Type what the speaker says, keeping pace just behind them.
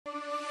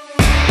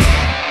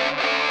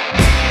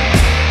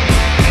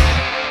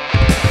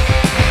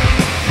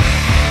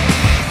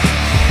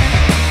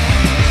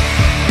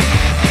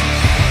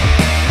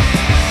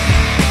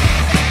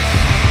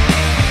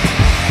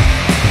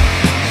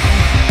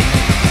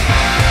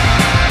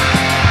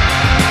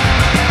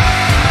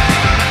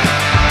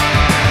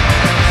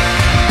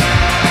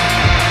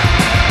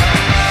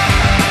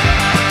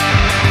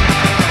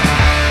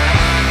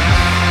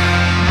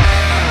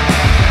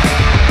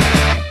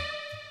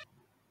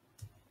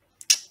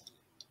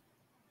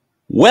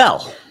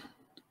Well,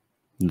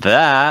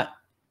 that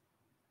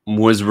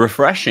was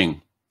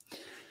refreshing.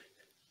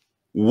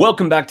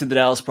 Welcome back to the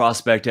Dallas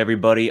Prospect,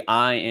 everybody.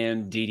 I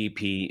am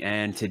DDP,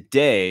 and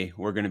today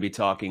we're going to be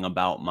talking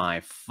about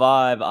my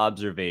 5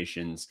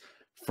 observations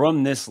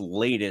from this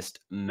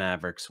latest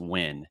Mavericks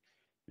win.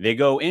 They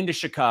go into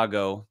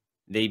Chicago.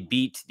 They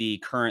beat the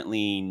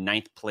currently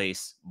 9th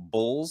place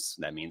Bulls.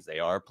 That means they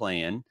are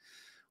playing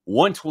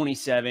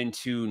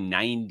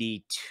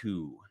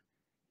 127-92.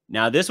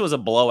 Now, this was a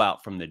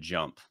blowout from the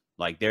jump.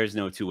 Like, there's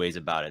no two ways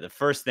about it. The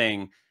first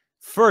thing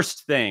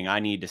I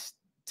need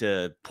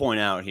to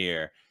point out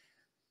here,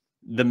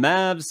 the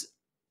Mavs,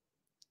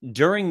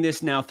 during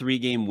this now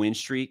 3-game win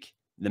streak,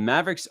 the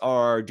Mavericks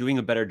are doing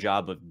a better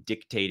job of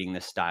dictating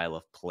the style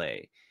of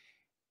play.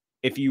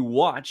 If you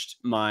watched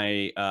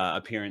my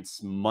appearance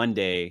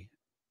Monday,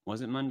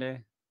 was it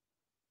Monday?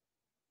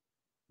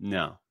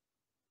 No.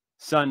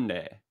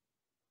 Sunday?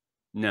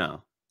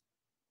 No.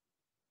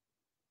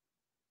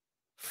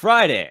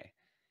 Friday.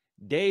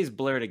 Days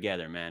blur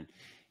together, man.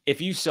 If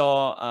you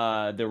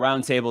saw the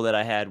roundtable that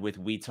I had with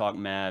We Talk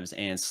Mavs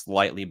and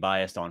Slightly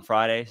Biased on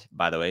Friday,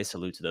 by the way,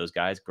 salute to those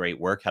guys. Great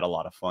work. Had a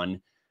lot of fun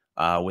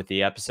with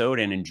the episode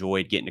and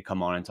enjoyed getting to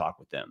come on and talk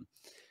with them.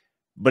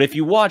 But if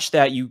you watched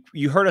that,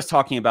 you heard us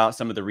talking about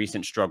some of the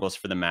recent struggles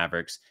for the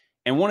Mavericks.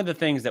 And one of the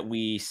things that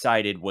we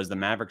cited was the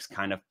Mavericks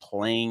kind of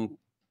playing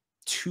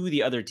to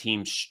the other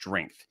team's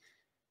strength,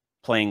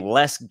 playing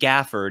less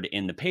Gafford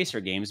in the Pacer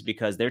games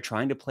because they're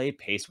trying to play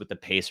pace with the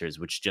Pacers,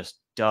 which just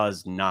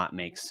does not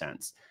make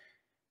sense.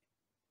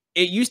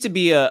 It used to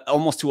be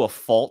almost to a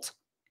fault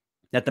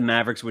that the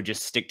Mavericks would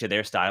just stick to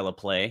their style of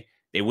play.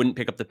 They wouldn't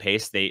pick up the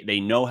pace. They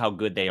know how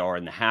good they are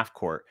in the half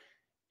court,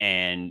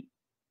 and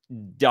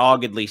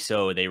doggedly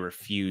so, they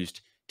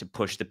refused to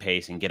push the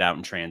pace and get out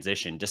in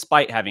transition,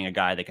 despite having a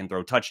guy that can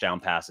throw touchdown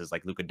passes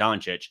like Luka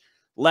Doncic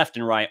left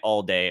and right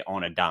all day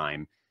on a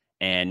dime.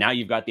 And now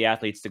you've got the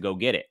athletes to go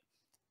get it.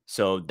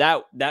 So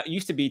that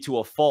used to be to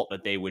a fault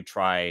that they would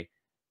try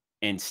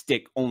and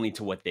stick only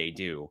to what they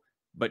do.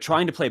 But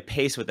trying to play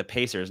pace with the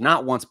Pacers,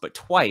 not once, but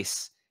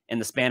twice in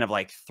the span of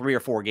like 3 or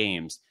 4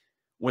 games,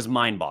 was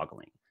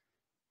mind-boggling.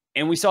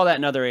 And we saw that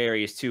in other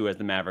areas too, as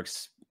the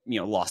Mavericks,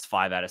 lost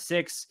 5 out of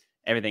 6.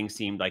 Everything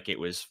seemed like it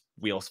was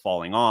wheels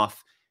falling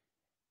off.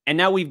 And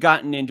now we've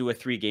gotten into a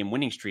 3-game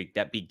winning streak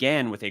that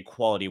began with a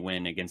quality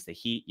win against the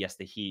Heat. Yes,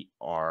 the Heat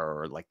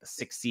are like the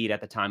 6th seed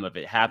at the time of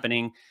it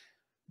happening,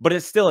 but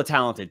it's still a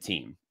talented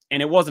team.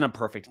 And it wasn't a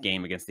perfect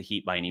game against the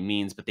Heat by any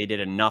means, but they did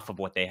enough of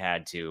what they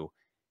had to.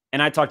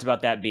 And I talked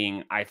about that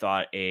being, I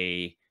thought,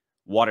 a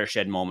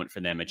watershed moment for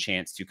them, a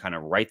chance to kind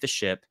of right the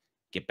ship,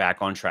 get back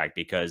on track,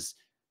 because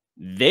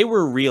they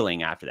were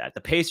reeling after that.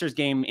 The Pacers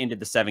game ended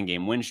the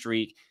 7-game win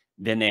streak.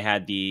 Then they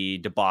had the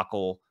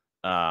debacle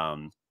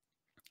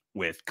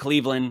with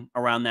Cleveland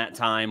around that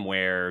time,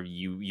 where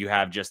you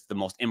have just the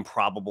most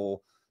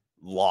improbable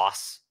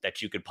loss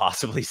that you could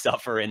possibly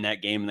suffer in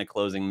that game in the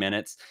closing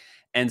minutes.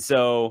 And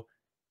so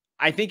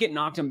I think it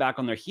knocked them back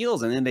on their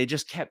heels, and then they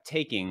just kept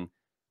taking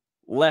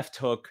left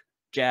hook,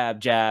 jab,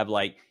 jab.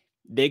 Like,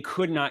 they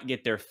could not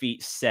get their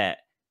feet set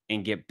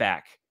and get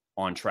back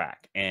on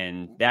track.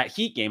 And that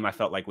Heat game, I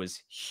felt like,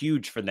 was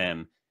huge for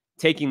them,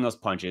 taking those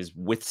punches,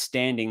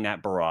 withstanding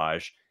that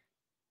barrage,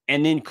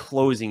 and then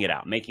closing it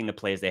out, making the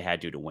plays they had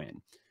to win.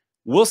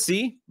 We'll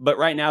see, but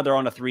right now they're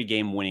on a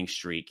 3-game winning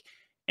streak,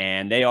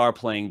 and they are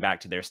playing back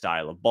to their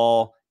style of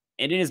ball,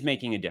 and it is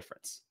making a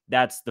difference.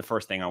 That's the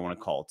first thing I want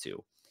to call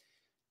to.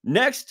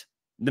 Next,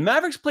 the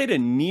Mavericks played a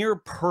near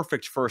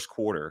perfect first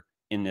quarter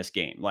in this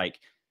game. Like,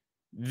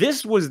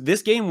 this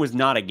game was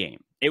not a game.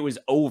 It was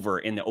over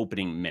in the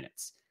opening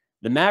minutes.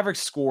 The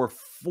Mavericks score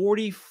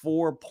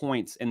 44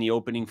 points in the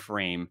opening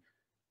frame,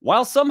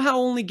 while somehow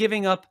only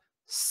giving up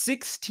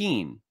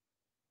 16.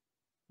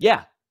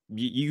 Yeah,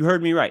 you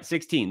heard me right,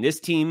 16. This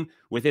team,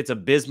 with its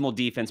abysmal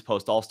defense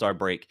post All-Star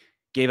break,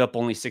 gave up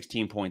only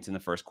 16 points in the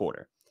first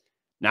quarter.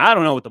 Now, I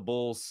don't know what the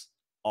Bulls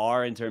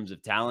are in terms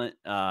of talent.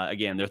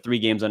 Again, they're 3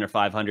 games under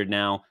 500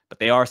 now, but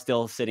they are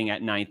still sitting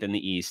at 9th in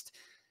the East.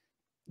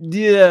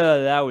 Yeah,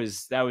 that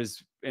was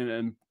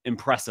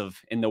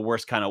impressive in the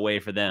worst kind of way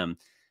for them.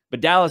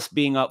 But Dallas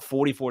being up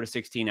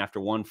 44-16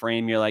 after one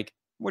frame, you're like,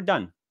 we're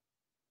done.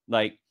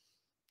 Like,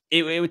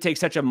 it would take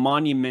such a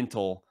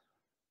monumental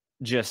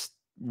just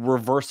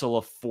reversal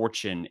of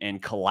fortune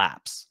and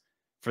collapse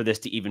for this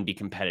to even be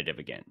competitive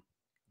again.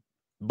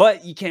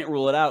 But you can't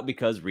rule it out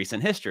because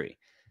recent history.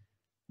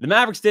 The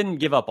Mavericks didn't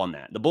give up on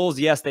that. The Bulls,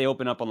 yes, they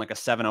open up on like a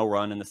 7-0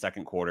 run in the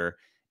second quarter.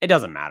 It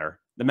doesn't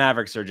matter. The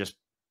Mavericks are just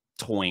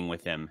toying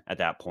with them at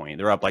that point.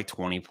 They're up like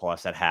 20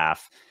 plus at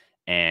half,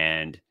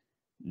 and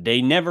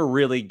they never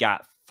really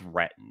got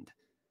threatened.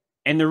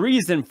 And the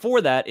reason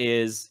for that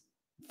is,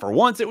 for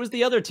once, it was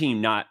the other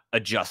team not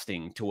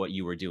adjusting to what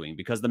you were doing,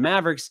 because the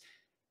Mavericks,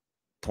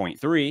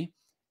 point 3,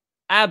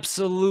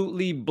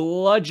 absolutely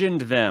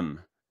bludgeoned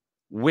them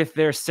with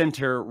their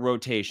center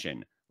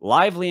rotation.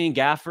 Lively and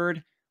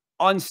Gafford,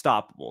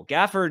 unstoppable.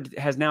 Gafford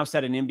has now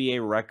set an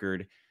NBA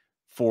record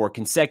for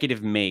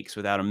consecutive makes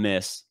without a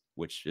miss,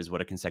 which is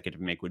what a consecutive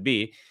make would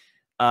be,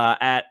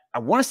 at, I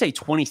want to say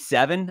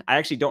 27. I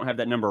actually don't have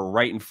that number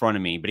right in front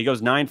of me, but he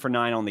goes 9 for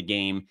 9 on the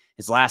game.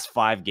 His last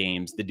 5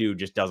 games, the dude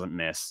just doesn't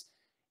miss.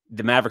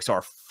 The Mavericks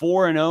are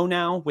 4-0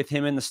 now with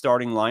him in the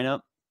starting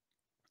lineup.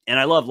 And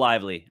I love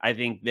Lively. I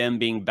think them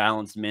being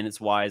balanced minutes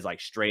wise,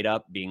 like straight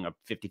up being a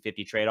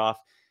 50-50 trade off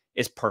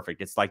is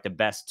perfect. It's like the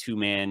best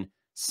 2-man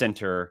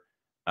center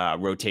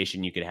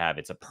rotation you could have.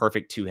 It's a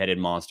perfect 2-headed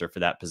monster for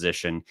that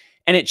position.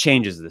 And it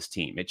changes this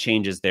team. It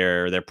changes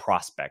their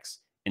prospects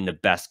in the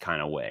best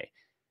kind of way.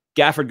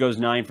 Gafford goes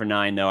 9 for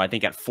 9, though. I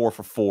think at 4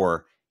 for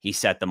 4, he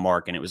set the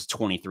mark, and it was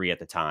 23 at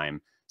the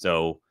time.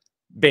 So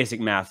basic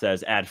math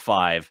says add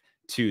 5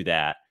 to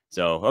that.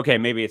 So, okay,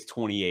 maybe it's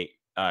 28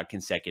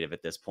 consecutive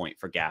at this point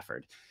for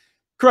Gafford.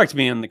 Correct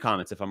me in the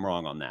comments if I'm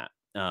wrong on that.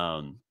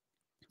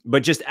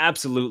 But just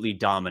absolutely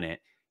dominant.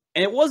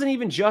 And it wasn't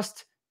even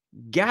just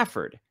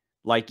Gafford.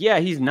 Like, yeah,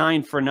 he's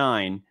 9 for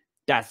 9.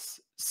 That's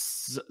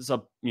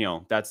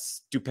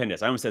that's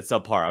stupendous. I almost said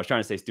subpar. I was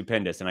trying to say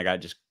stupendous, and I got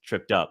just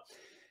tripped up.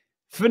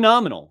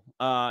 Phenomenal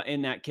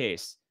in that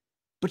case.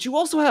 But you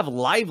also have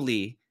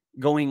Lively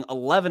going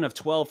 11 of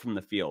 12 from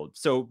the field.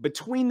 So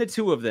between the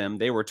two of them,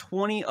 they were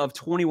 20 of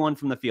 21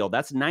 from the field.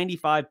 That's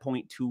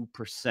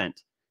 95.2%.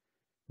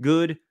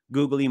 Good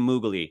googly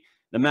moogly.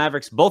 The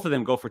Mavericks, both of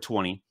them go for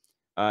 20.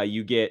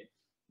 You get,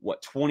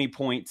 20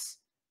 points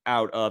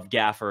out of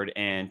Gafford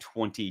and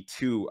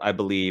 22, I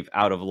believe,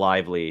 out of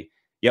Lively.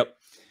 Yep.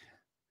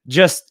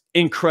 Just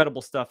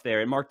incredible stuff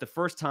there. It marked the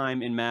first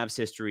time in Mavs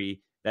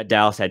history that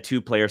Dallas had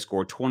 2 players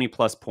score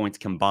 20-plus points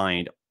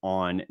combined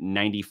on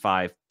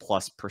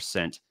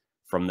 95+%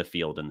 from the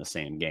field in the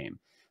same game.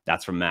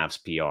 That's from Mavs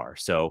PR.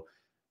 So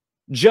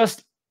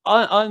just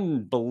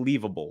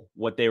unbelievable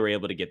what they were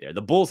able to get there.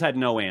 The Bulls had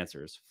no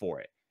answers for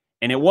it.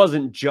 And it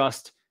wasn't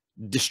just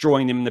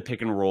destroying them in the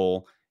pick and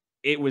roll.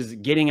 It was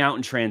getting out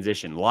in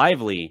transition.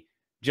 Lively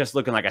just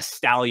looking like a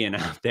stallion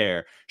out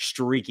there,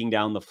 streaking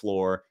down the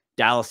floor.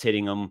 Dallas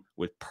hitting him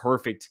with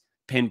perfect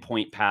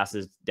pinpoint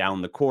passes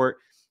down the court.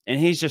 And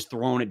he's just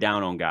throwing it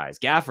down on guys.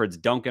 Gafford's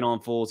dunking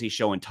on fools. He's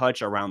showing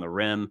touch around the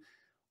rim.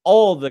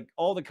 All the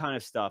kind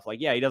of stuff.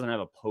 Like, yeah, he doesn't have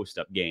a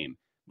post-up game,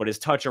 but his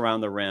touch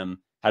around the rim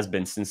has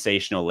been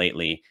sensational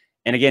lately.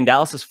 And again,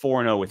 Dallas is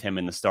 4-0 with him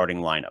in the starting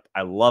lineup.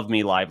 I love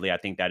me Lively. I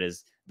think that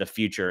is the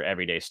future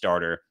everyday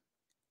starter.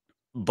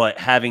 But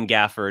having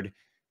Gafford,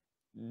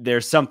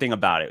 there's something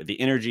about it. The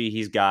energy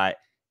he's got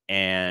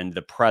and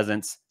the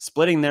presence,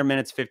 splitting their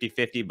minutes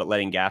 50-50, but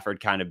letting Gafford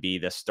kind of be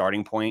the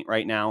starting point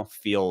right now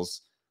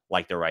feels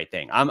like the right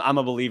thing. I'm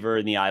a believer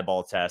in the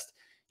eyeball test.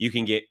 You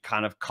can get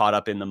kind of caught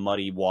up in the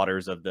muddy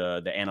waters of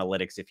the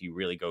analytics if you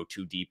really go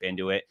too deep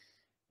into it.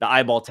 The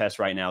eyeball test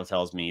right now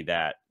tells me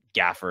that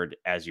Gafford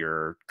as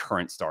your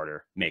current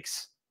starter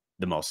makes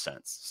the most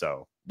sense.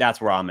 So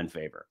that's where I'm in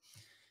favor.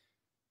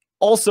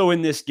 Also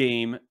in this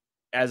game,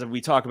 as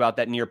we talk about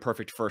that near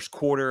perfect first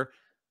quarter,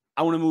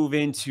 I want to move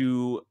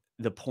into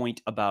the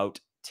point about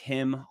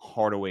Tim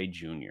Hardaway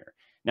Jr.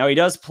 Now he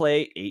does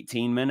play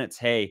 18 minutes.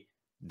 Hey,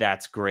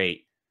 that's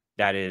great.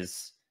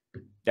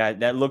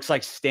 That looks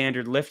like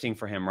standard lifting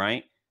for him,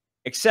 right?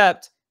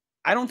 Except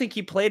I don't think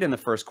he played in the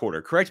first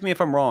quarter. Correct me if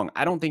I'm wrong.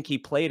 I don't think he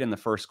played in the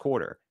first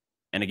quarter.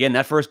 And again,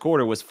 that first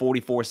quarter was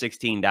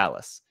 44-16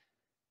 Dallas.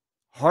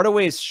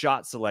 Hardaway's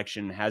shot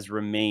selection has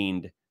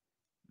remained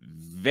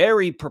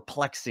very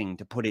perplexing,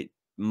 to put it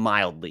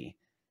mildly,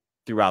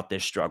 throughout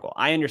this struggle.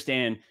 I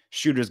understand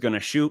shooter's going to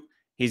shoot.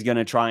 He's going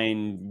to try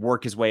and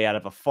work his way out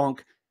of a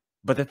funk.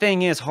 But the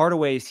thing is,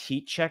 Hardaway's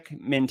heat check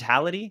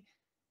mentality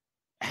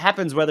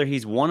happens whether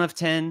he's 1 of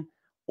 10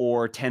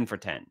 or 10 for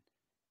 10.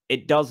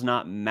 It does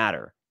not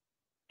matter.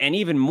 And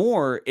even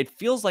more, it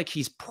feels like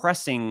he's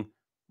pressing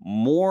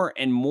more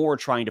and more,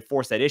 trying to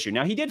force that issue.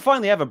 Now, he did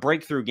finally have a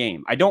breakthrough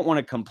game. I don't want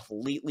to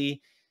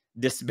completely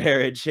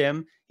disparage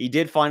him. He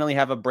did finally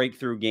have a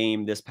breakthrough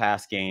game this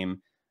past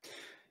game.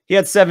 He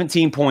had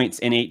 17 points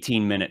in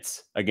 18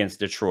 minutes against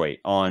Detroit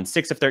on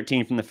 6 of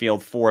 13 from the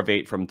field, 4 of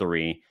 8 from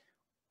 3.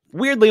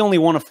 Weirdly, only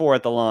 1 of 4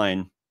 at the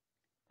line,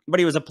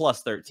 but he was a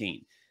plus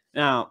 13.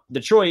 Now,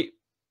 Detroit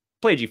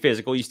played you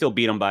physical. You still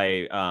beat them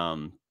by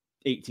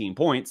 18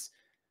 points.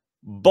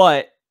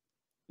 But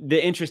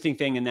the interesting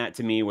thing in that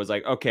to me was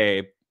like,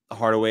 okay,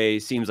 Hardaway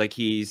seems like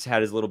he's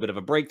had his little bit of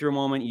a breakthrough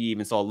moment. You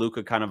even saw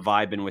Luka kind of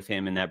vibing with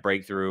him in that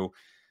breakthrough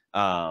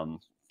on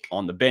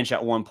the bench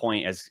at one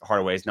point as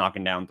Hardaway's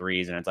knocking down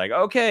threes. And it's like,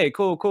 okay,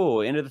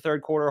 cool. Into the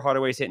third quarter,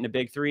 Hardaway's hitting a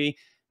big 3.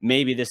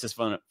 Maybe this is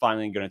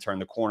finally going to turn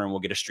the corner and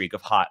we'll get a streak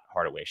of hot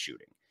Hardaway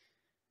shooting.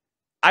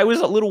 I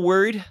was a little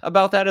worried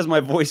about that as my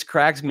voice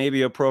cracks,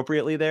 maybe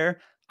appropriately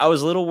there. I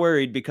was a little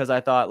worried because I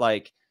thought,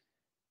 like,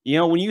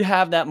 when you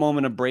have that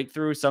moment of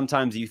breakthrough,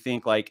 sometimes you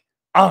think like,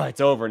 oh,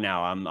 it's over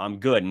now. I'm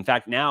good. In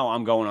fact, now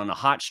I'm going on a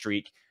hot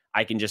streak.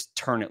 I can just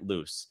turn it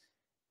loose.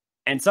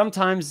 And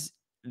sometimes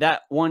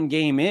that one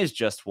game is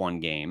just one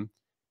game.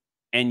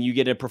 And you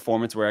get a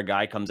performance where a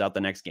guy comes out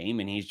the next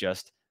game and he's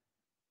just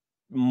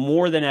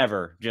more than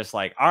ever, just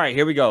like, all right,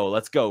 here we go.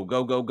 Let's go.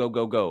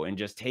 Go. And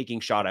just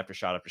taking shot after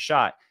shot after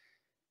shot.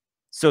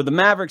 So the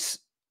Mavericks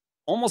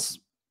almost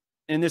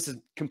and this is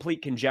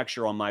complete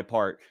conjecture on my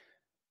part,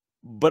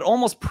 but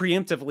almost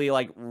preemptively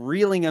like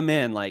reeling him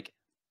in, like,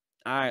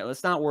 all right,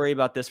 let's not worry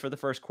about this for the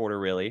first quarter,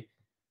 really.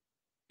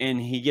 And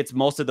he gets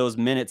most of those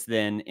minutes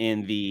then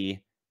in the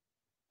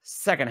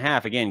second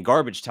half. Again,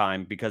 garbage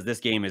time because this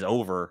game is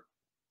over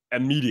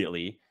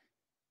immediately.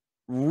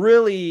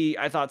 Really,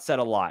 I thought said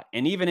a lot.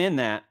 And even in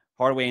that,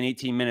 Hardaway in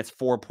 18 minutes,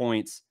 4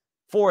 points,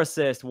 4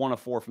 assists, 1 of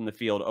 4 from the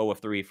field, 0 of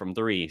 3 from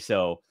 3.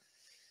 So,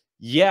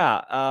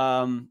 yeah,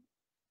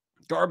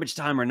 garbage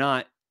time or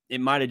not,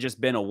 it might have just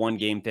been a one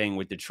game thing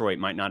with Detroit.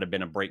 Might not have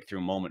been a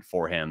breakthrough moment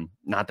for him.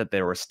 Not that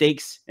there were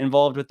stakes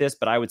involved with this,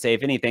 but I would say,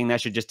 if anything,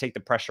 that should just take the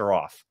pressure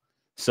off.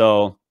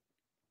 So,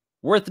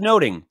 worth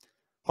noting,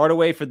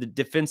 Hardaway for the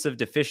defensive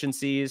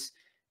deficiencies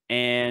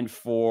and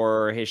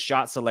for his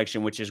shot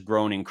selection, which has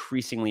grown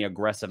increasingly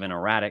aggressive and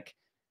erratic,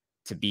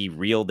 to be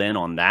reeled in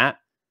on that,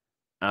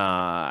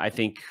 I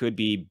think could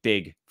be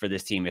big for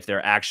this team if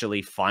they're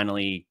actually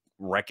finally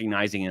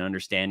recognizing and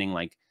understanding,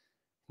 like,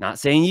 not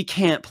saying you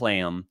can't play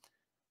him,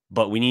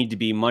 but we need to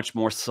be much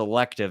more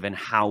selective in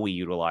how we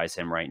utilize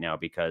him right now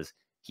because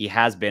he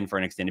has been for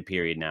an extended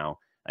period now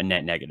a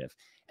net negative.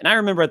 And I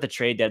remember at the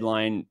trade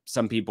deadline,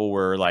 some people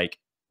were like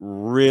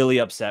really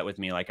upset with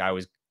me, like I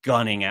was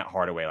gunning at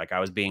Hardaway, like I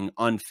was being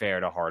unfair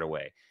to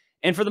Hardaway.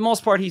 And for the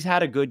most part, he's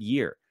had a good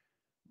year.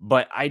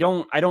 But I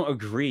don't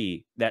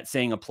agree that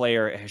saying a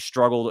player has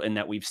struggled and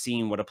that we've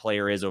seen what a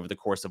player is over the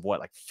course of what,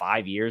 like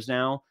 5 years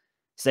now,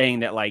 saying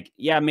that like,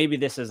 yeah, maybe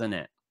this isn't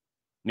it.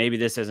 Maybe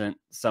this isn't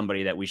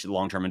somebody that we should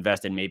long-term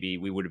invest in. Maybe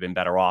we would have been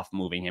better off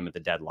moving him at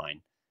the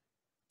deadline.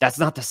 That's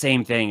not the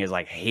same thing as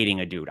like hating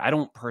a dude. I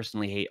don't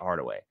personally hate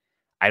Hardaway.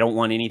 I don't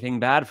want anything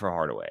bad for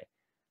Hardaway.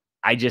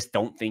 I just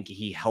don't think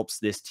he helps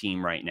this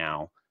team right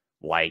now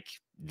like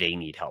they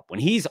need help. When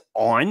he's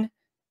on,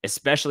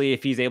 especially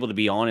if he's able to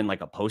be on in like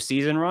a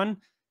postseason run,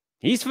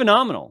 he's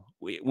phenomenal.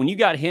 When you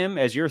got him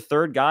as your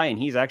third guy and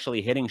he's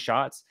actually hitting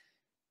shots,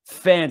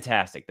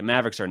 fantastic. The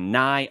Mavericks are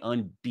nigh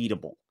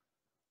unbeatable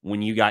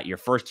when you got your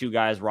first two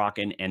guys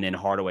rocking and then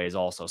Hardaway is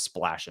also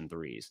splashing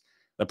threes.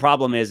 The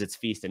problem is it's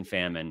feast and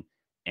famine,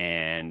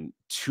 and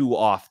too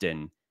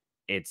often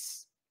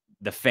it's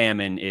the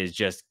famine is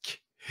just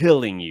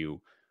killing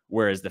you,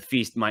 whereas the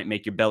feast might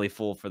make your belly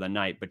full for the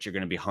night, but you're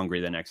going to be hungry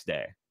the next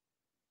day.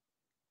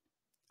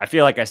 I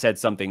feel like I said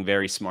something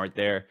very smart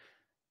there,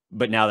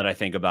 but now that I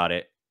think about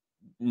it,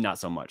 not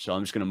so much. So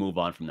I'm just going to move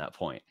on from that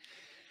point.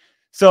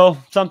 So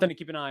something to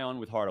keep an eye on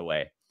with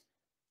Hardaway.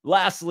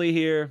 Lastly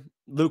here,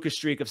 Luka's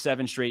streak of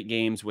 7 straight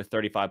games with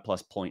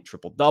 35-plus point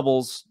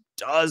triple-doubles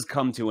does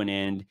come to an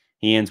end.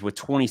 He ends with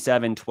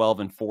 27, 12,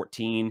 and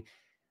 14.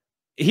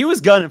 He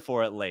was gunning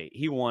for it late.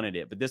 He wanted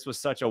it, but this was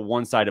such a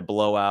one-sided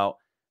blowout.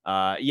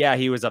 Yeah,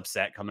 he was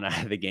upset coming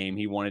out of the game.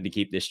 He wanted to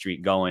keep this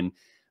streak going,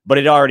 but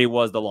it already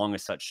was the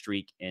longest such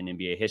streak in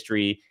NBA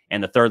history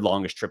and the third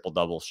longest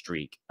triple-double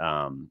streak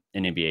in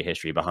NBA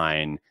history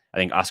behind, I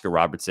think Oscar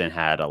Robertson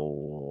had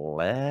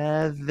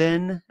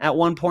 11 at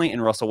one point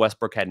and Russell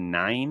Westbrook had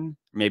 9.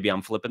 Maybe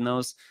I'm flipping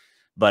those.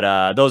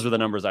 But those were the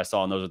numbers I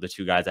saw, and those are the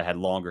two guys that had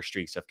longer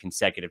streaks of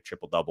consecutive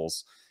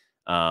triple-doubles.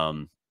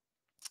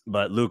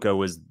 But Luka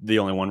was the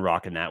only one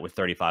rocking that with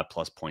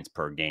 35-plus points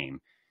per game.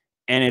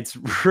 And it's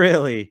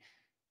really,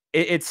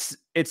 it's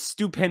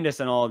stupendous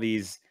in all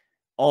these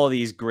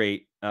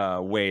great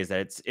ways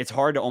that it's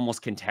hard to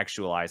almost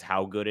contextualize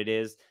how good it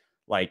is.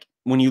 Like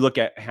when you look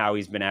at how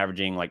he's been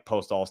averaging like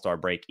post All-Star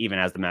break, even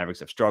as the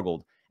Mavericks have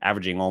struggled,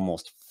 averaging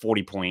almost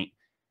 40 point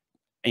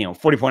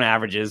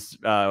averages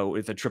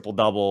with a triple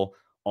double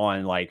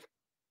on like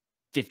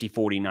 50,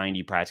 40,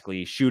 90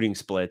 practically shooting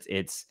splits.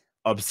 It's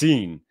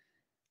obscene.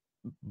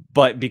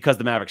 But because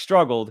the Mavericks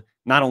struggled,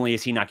 not only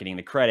is he not getting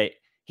the credit,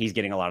 he's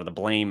getting a lot of the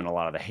blame and a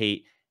lot of the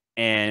hate.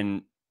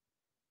 And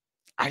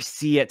I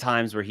see at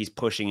times where he's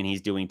pushing and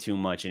he's doing too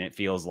much, and it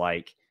feels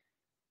like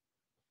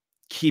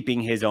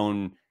keeping his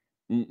own,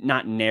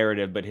 not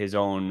narrative, but his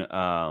own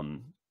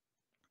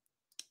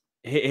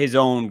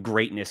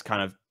greatness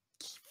kind of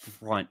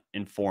front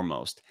and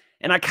foremost.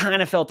 And I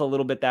kind of felt a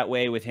little bit that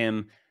way with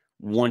him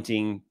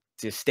wanting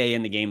to stay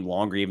in the game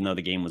longer, even though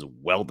the game was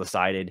well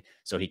decided,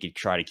 so he could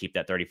try to keep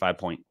that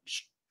 35-point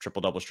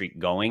triple-double streak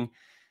going.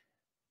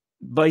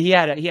 But he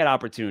had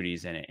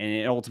opportunities in it, and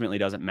it ultimately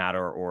doesn't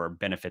matter or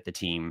benefit the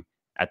team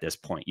at this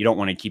point. You don't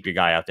want to keep your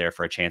guy out there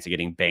for a chance of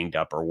getting banged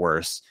up or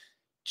worse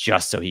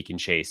just so he can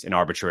chase an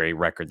arbitrary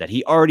record that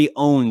he already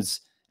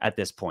owns at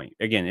this point.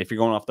 Again, if you're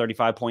going off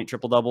 35-point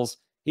triple-doubles,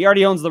 he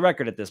already owns the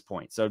record at this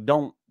point. So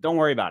don't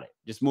worry about it.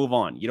 Just move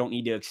on. You don't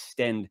need to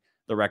extend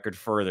the record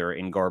further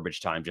in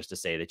garbage time just to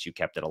say that you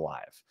kept it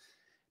alive.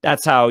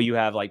 That's how you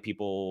have like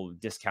people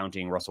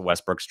discounting Russell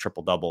Westbrook's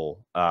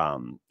triple-double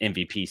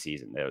MVP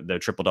season, the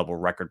triple-double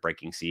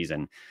record-breaking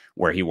season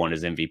where he won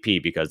his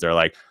MVP, because they're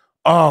like,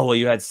 oh, well,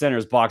 you had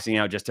centers boxing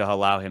out just to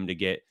allow him to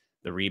get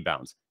the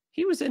rebounds.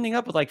 He was ending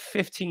up with like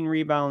 15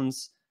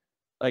 rebounds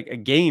like a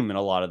game in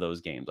a lot of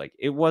those games. Like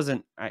it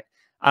wasn't, I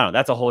don't know.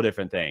 That's a whole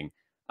different thing.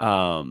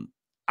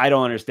 I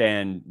don't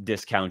understand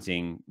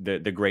discounting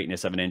the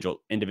greatness of an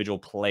individual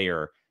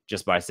player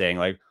just by saying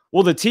like,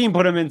 well, the team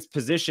put him in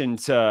position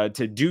to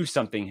do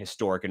something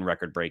historic and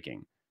record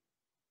breaking.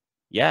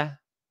 Yeah.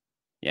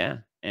 Yeah.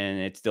 And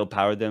it still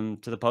powered them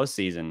to the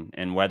postseason.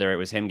 And whether it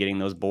was him getting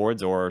those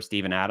boards or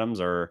Steven Adams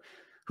or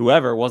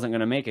whoever wasn't going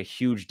to make a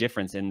huge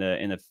difference in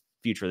the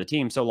future of the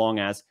team, so long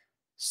as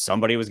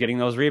somebody was getting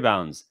those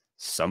rebounds.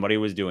 Somebody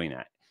was doing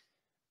that.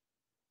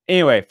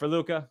 Anyway, for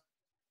Luka,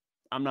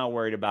 I'm not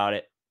worried about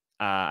it.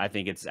 I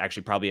think it's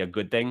actually probably a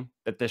good thing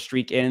that this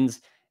streak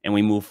ends and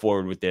we move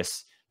forward with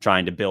this,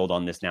 trying to build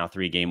on this now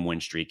 3-game win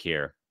streak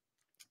here.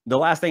 The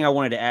last thing I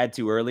wanted to add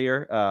to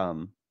earlier,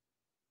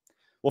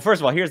 well,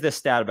 first of all, here's this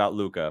stat about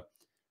Luka.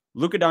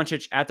 Luka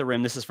Doncic at the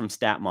rim. This is from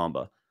Stat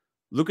Mamba.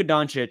 Luka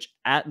Doncic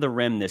at the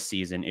rim this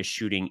season is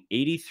shooting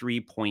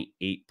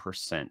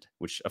 83.8%,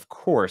 which of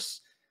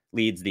course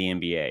leads the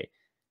NBA.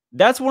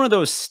 That's one of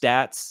those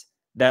stats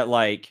that,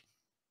 like,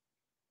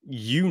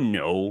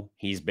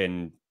 he's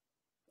been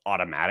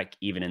automatic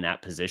even in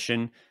that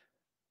position.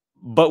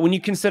 But when you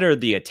consider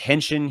the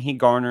attention he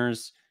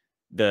garners,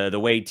 the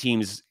way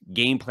teams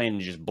game plan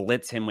and just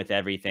blitz him with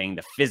everything,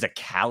 the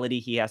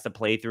physicality he has to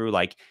play through,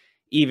 like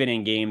even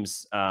in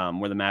games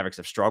where the Mavericks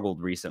have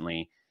struggled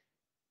recently,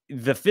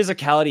 the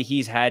physicality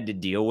he's had to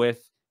deal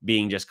with,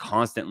 being just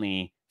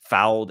constantly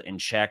fouled and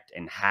checked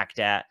and hacked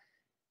at.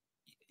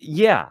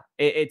 Yeah,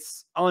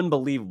 it's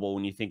unbelievable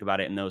when you think about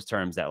it in those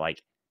terms, that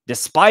like,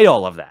 despite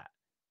all of that,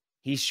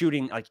 he's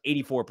shooting like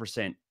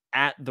 84%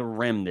 at the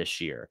rim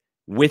this year,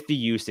 with the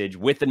usage,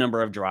 with the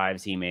number of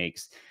drives he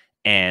makes,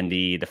 and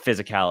the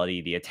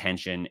physicality, the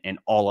attention, and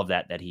all of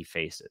that he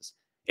faces.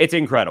 It's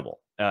incredible.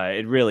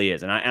 It really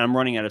is. And I'm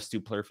running out of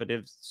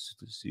superlatives.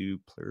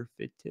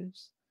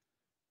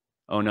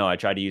 Oh no, I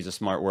tried to use a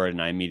smart word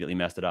and I immediately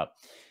messed it up.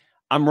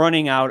 I'm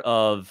running out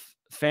of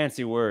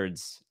fancy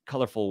words,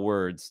 colorful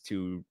words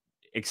to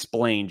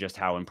explain just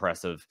how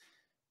impressive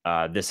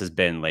this has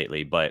been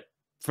lately. But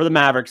for the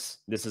Mavericks,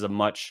 this is a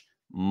much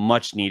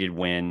needed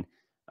win.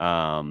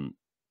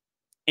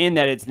 In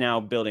that it's now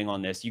building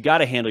on this. You got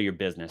to handle your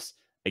business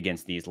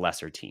against these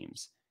lesser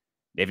teams.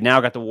 They've now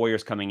got the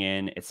Warriors coming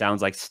in. It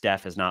sounds like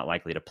Steph is not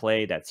likely to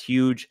play. That's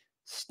huge.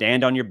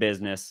 Stand on your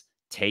business,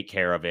 take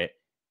care of it,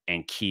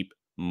 and keep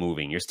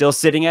moving. You're still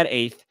sitting at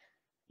 8th.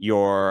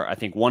 You're, I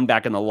think, one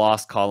back in the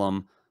loss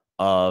column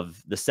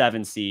of the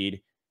 7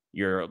 seed.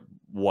 You're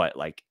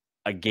like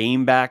a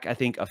game back, I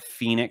think, of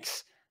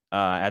Phoenix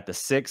at the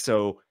 6.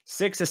 So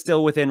 6 is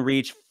still within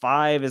reach.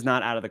 5 is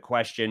not out of the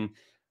question.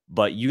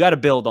 But you got to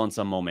build on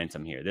some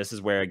momentum here. This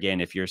is where, again,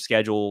 if your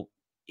schedule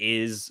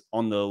is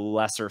on the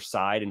lesser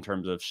side in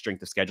terms of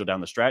strength of schedule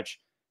down the stretch,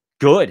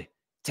 good.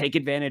 Take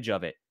advantage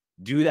of it.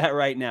 Do that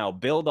right now.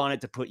 Build on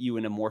it to put you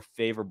in a more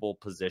favorable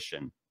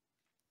position.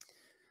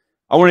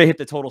 I want to hit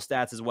the total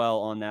stats as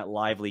well on that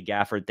Lively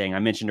Gafford thing. I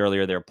mentioned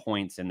earlier their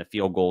points and the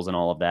field goals and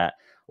all of that.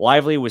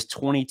 Lively was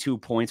 22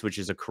 points, which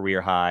is a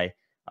career high.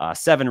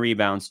 7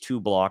 rebounds,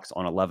 2 blocks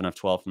on 11 of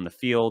 12 from the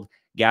field.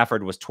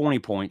 Gafford was 20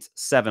 points,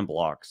 7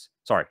 blocks.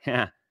 Sorry,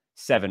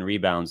 7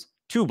 rebounds,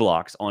 2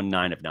 blocks on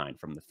 9 of 9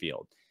 from the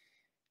field.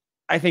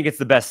 I think it's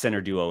the best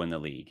center duo in the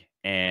league.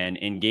 And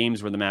in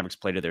games where the Mavericks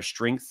play to their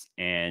strengths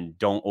and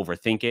don't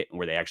overthink it,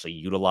 where they actually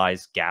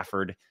utilize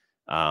Gafford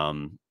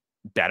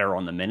better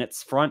on the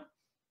minutes front,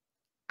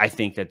 I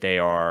think that they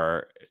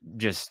are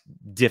just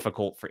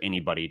difficult for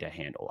anybody to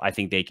handle. I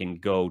think they can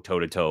go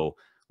toe-to-toe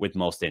with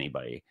most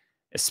anybody,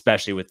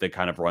 especially with the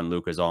kind of run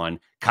Luka's on.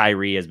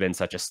 Kyrie has been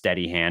such a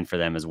steady hand for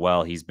them as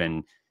well. He's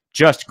been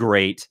just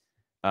great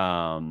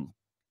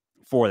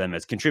for them.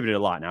 Has contributed a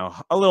lot.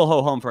 Now, a little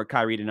ho-hum for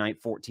Kyrie tonight,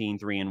 14,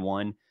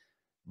 3-1.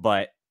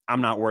 But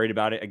I'm not worried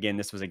about it. Again,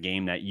 this was a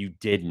game that you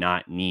did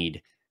not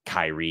need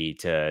Kyrie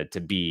to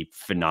be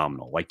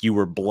phenomenal. Like, you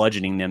were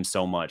bludgeoning them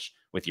so much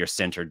with your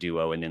center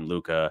duo, and then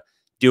Luka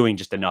doing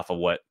just enough of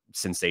what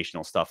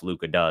sensational stuff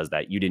Luka does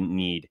that you didn't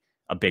need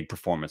a big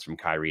performance from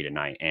Kyrie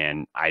tonight.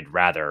 And I'd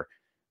rather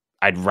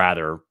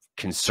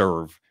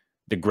conserve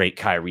the great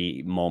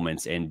Kyrie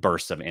moments and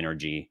bursts of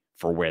energy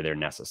for where they're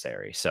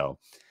necessary. So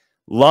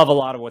love a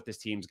lot of what this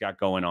team's got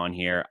going on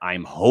here.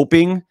 I'm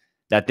hoping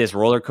that this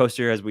roller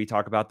coaster, as we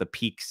talk about the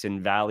peaks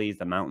and valleys,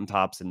 the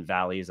mountaintops and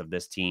valleys of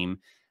this team,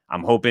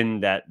 I'm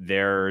hoping that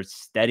they're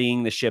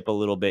steadying the ship a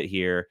little bit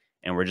here,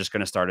 and we're just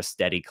going to start a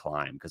steady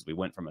climb, because we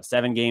went from a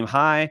 7-game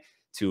high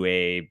to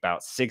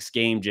about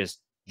 6-game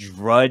just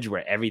drudge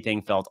where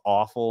everything felt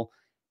awful.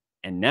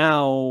 And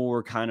now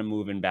we're kind of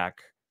moving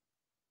back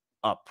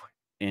up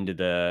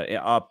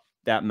up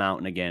that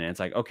mountain again. And it's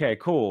like, okay,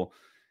 cool.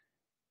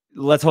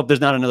 Let's hope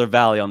there's not another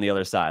valley on the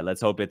other side.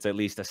 Let's hope it's at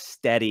least a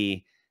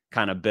steady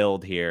kind of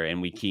build here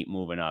and we keep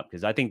moving up,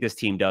 because I think this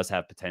team does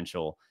have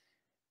potential.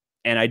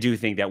 And I do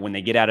think that when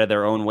they get out of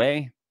their own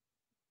way,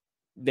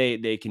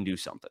 they can do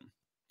something.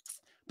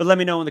 But let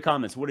me know in the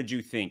comments, what did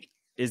you think?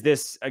 Is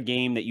this a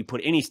game that you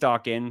put any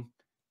stock in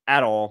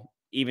at all,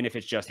 even if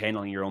it's just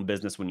handling your own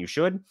business when you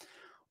should?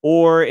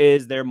 Or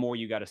is there more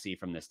you got to see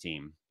from this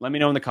team? Let me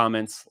know in the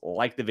comments.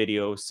 Like the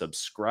video,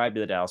 subscribe to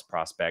the Dallas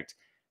Prospect.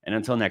 And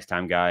until next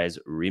time, guys,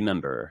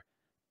 remember,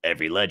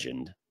 every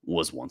legend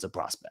was once a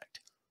prospect.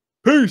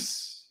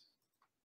 Peace!